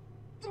were.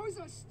 There's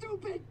a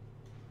stupid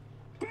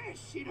bitch.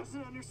 She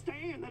doesn't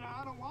understand that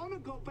I don't want to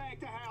go back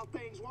to how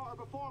things were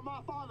before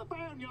my father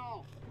found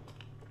y'all.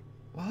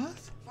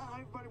 What? Now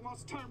everybody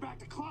wants to turn back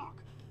the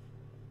clock.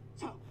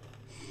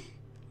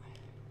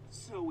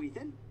 So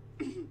Ethan,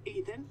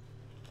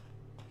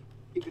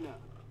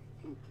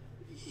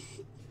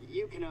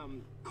 you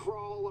can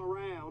crawl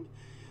around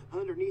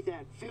underneath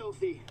that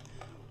filthy,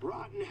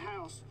 rotten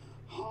house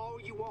Oh,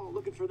 you all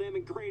looking for them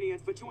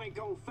ingredients, but you ain't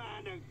gonna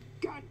find a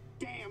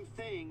goddamn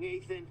thing,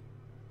 Ethan.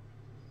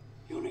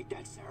 You'll need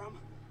that serum.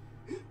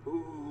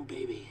 Ooh,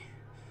 baby.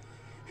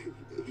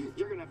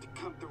 You're gonna have to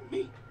come through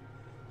me.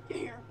 You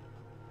hear?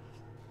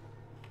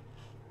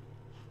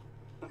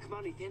 Now, come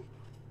on, Ethan.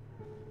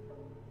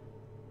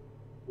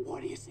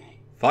 What do you say?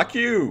 Fuck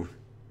you!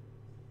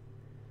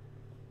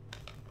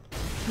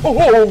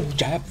 Oh,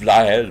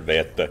 jävla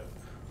helvete!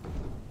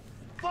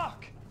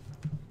 Fuck!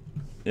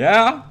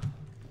 Yeah?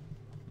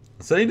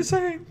 Say the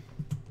same.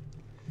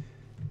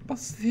 But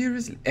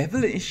seriously,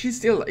 Evelyn, is she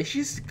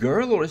the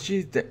girl or is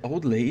she the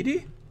old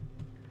lady?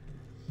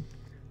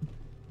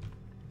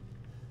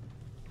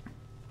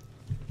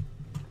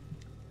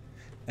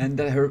 And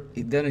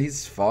that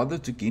his father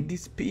took in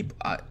these people.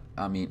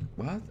 I mean,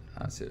 what?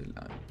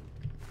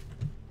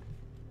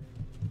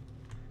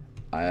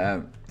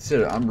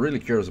 I'm really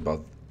curious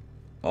about.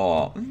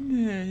 Oh,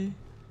 no.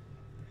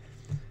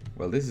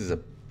 Well, this is a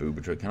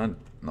booby trap. Can I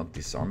not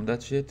disarm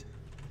that shit?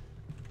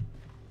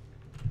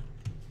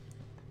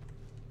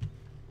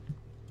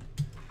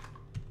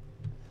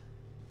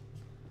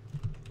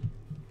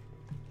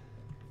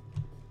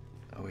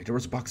 Oh wait, there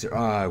was a box here.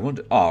 I want.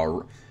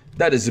 Oh,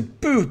 that is a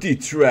booty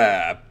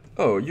trap.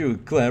 Oh, you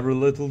clever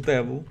little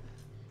devil.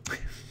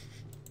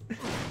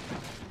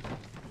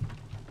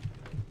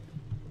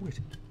 Wait,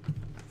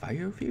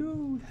 fire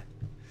fuel.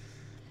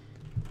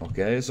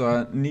 Okay, so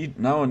I need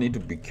to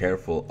be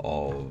careful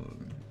of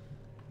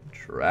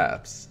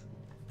traps.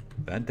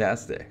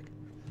 Fantastic.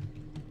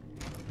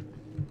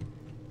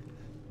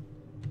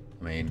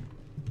 I mean,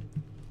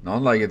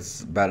 not like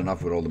it's bad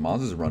enough with all the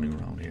monsters running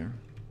around here,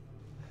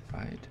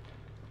 right?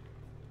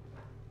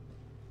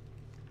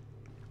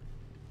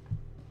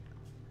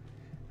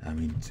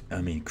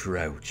 I'm in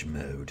crouch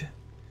mode.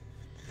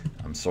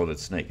 I'm Solid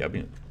Snake. I've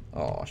been.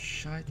 Oh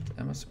shit!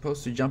 Am I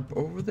supposed to jump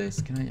over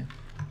this? Can I?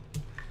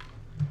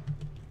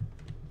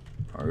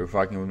 Are you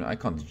fucking with me? I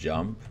can't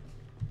jump.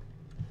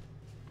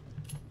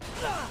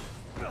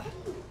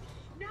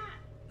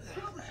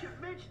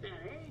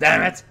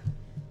 Damn it!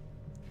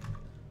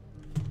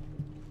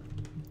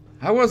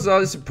 How was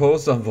I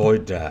supposed to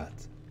avoid that?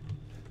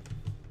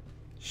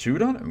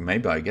 Shoot on it?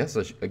 Maybe. I guess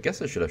I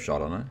should have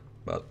shot on it.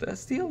 But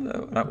still,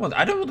 though,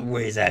 I don't want to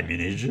waste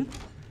ammunition.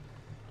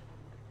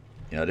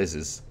 Yeah, this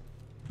is.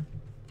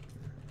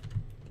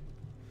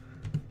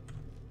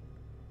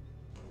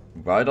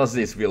 Why does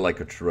this feel like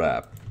a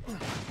trap? I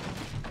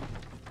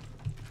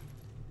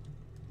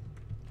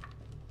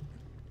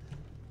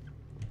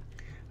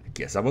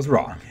guess I was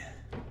wrong.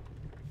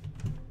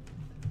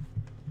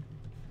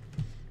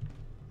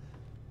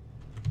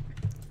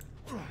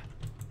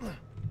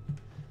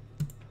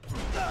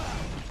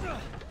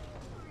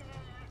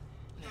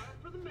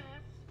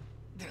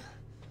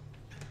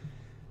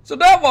 So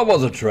that one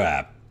was a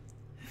trap.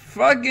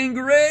 Fucking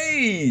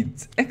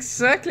great!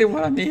 Exactly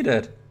what I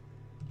needed.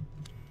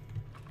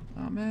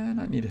 Oh man,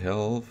 I need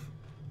help.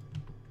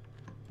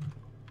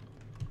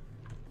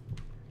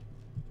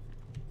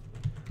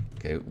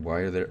 Okay, why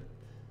are there?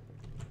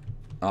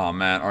 Oh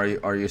man,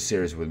 are you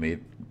serious with me?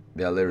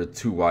 There are literally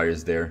 2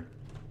 wires there.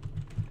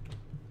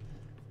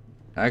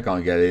 I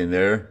can't get in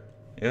there.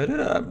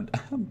 Yeah,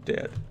 I'm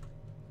dead.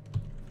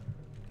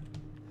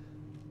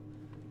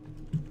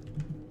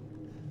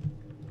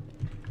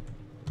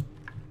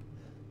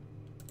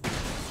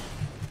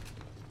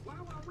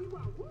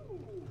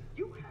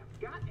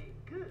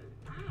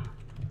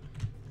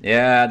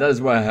 Yeah, that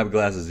is why I have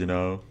glasses, you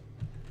know.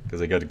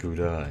 Because I got a good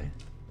eye.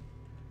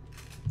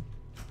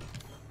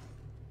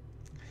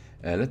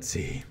 Let's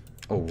see.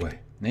 Oh, wait.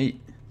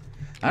 Nate.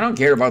 I don't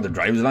care about the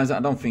driver's license. I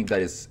don't think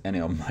that is any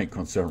of my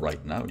concern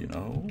right now, you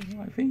know.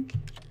 I think.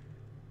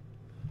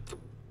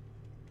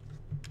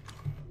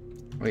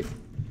 Wait.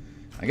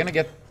 I'm gonna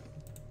get...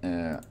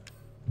 I'm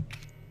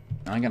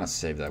gonna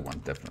save that one,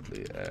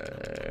 definitely.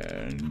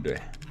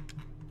 And...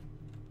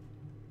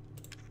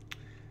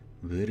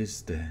 where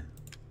is the...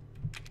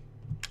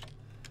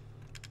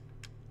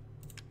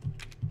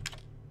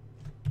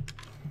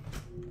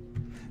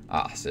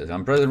 says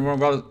I'm pressing wrong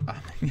button.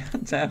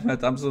 God damn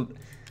it, I'm so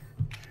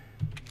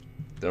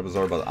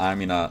sorry, but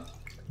I'm in a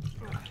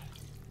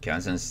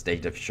constant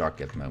state of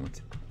shock at the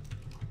moment.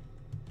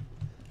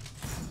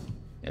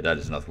 Yeah, that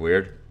is not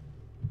weird.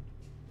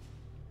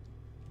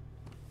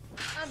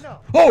 I know.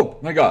 Oh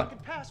my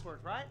god. Password,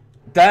 right?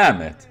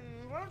 Damn it.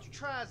 Why don't you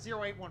try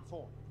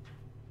 0814?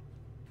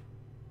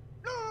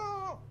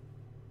 No.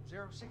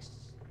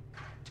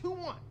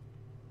 0621.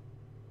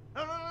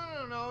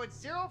 No,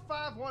 it's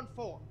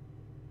 0514.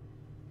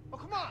 Oh,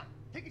 come on.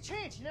 Take a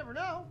chance. You never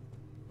know.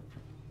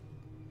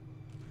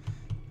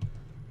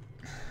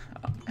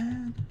 Oh,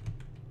 man.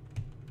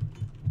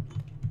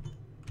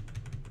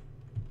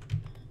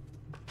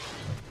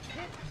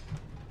 Tick,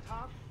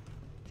 tock,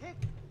 tick,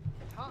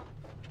 tock,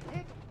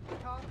 tick,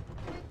 tock,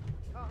 tick,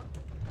 tock.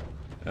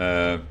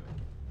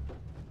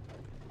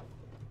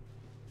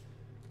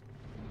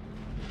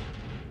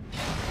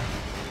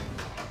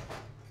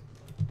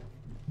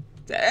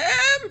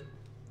 Damn!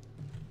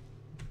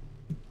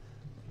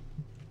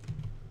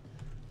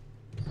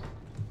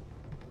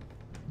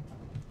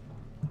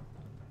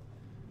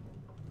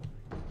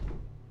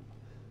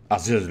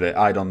 Seriously,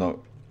 I don't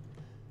know.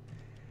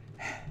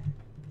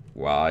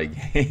 Why?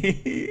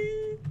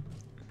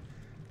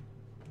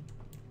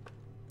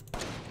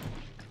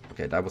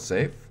 Okay, that was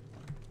safe.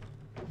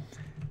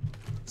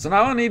 So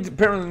now I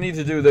apparently need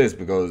to do this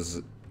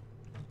because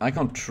I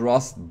can't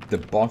trust the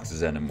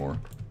boxes anymore.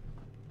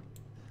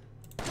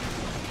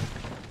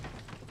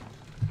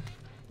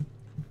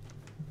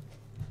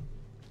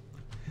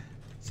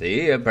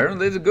 See,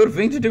 apparently it's a good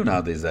thing to do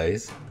now these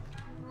days.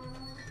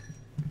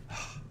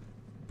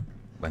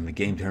 When the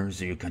game turns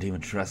so you can't even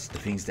trust the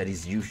things that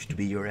is used to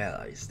be your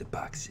allies, the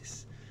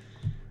boxes.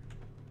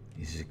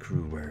 This is a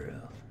cruel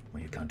world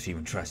when you can't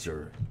even trust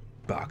your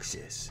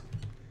boxes.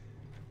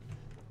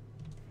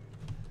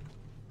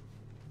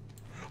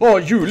 Oh,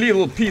 you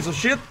little piece of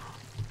shit!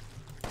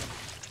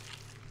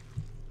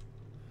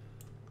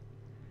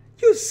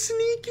 You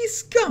sneaky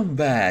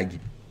scumbag!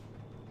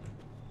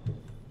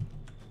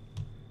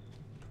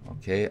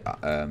 Okay,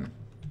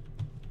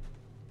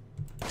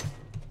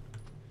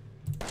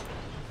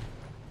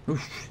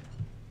 oof.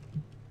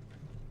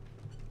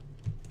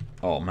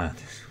 Oh man.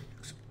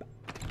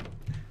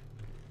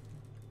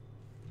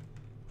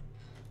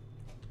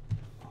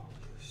 Oh,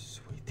 you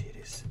sweet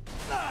titties.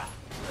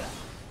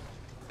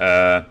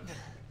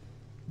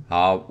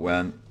 How,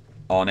 when,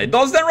 on it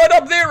does that right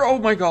up there! Oh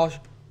my gosh!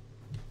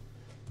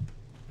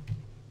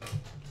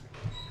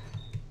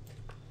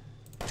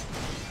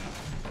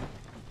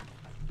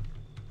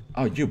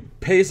 Oh, you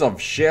piece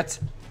of shit!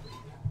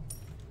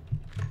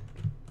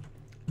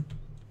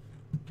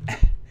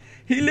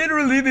 He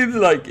literally did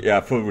like, yeah,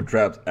 full with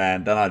traps,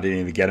 and then I didn't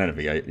even get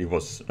anything. It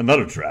was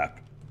another trap.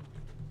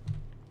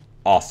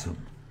 Awesome.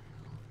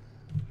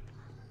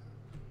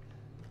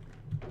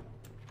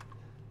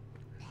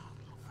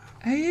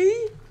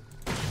 Hey?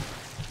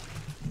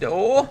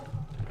 Då?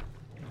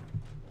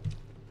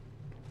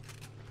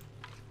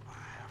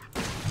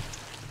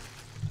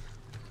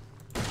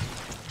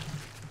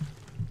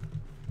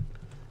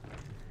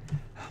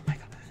 Oh my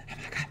god,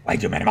 way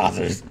too many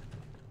monsters!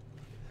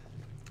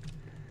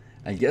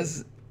 I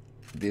guess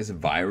this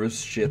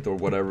virus shit or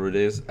whatever it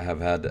is have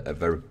had a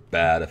very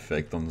bad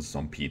effect on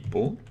some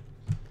people,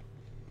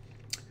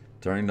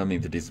 turning them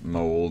into these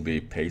moldy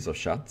piece of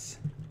shots.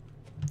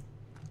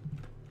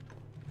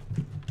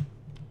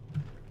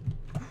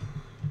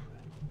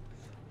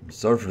 I'm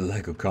sorry for the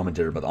lack of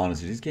commentary, but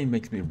honestly, this game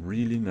makes me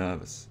really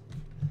nervous.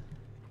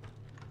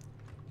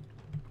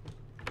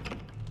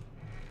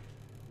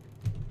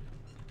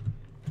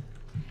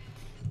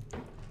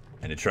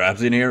 Any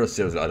traps in here?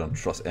 Seriously, I don't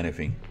trust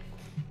anything.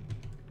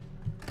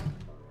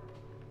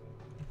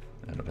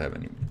 I don't have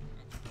any.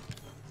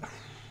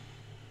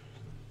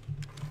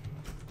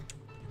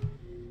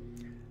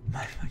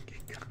 My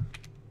fucking god.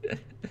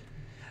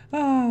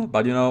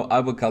 But you know, I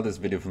will cut this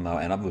video for now,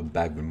 and I will be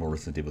back with more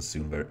Resident Evil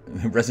soon.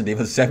 Resident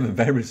Evil 7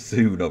 very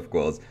soon, of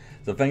course.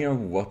 So thank you for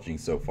watching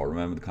so far.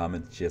 Remember to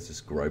comment, share,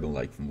 subscribe, and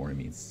like for more. It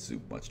means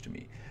super much to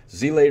me. So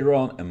see you later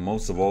on, and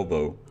most of all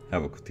though,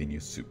 have a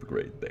continued super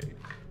great day.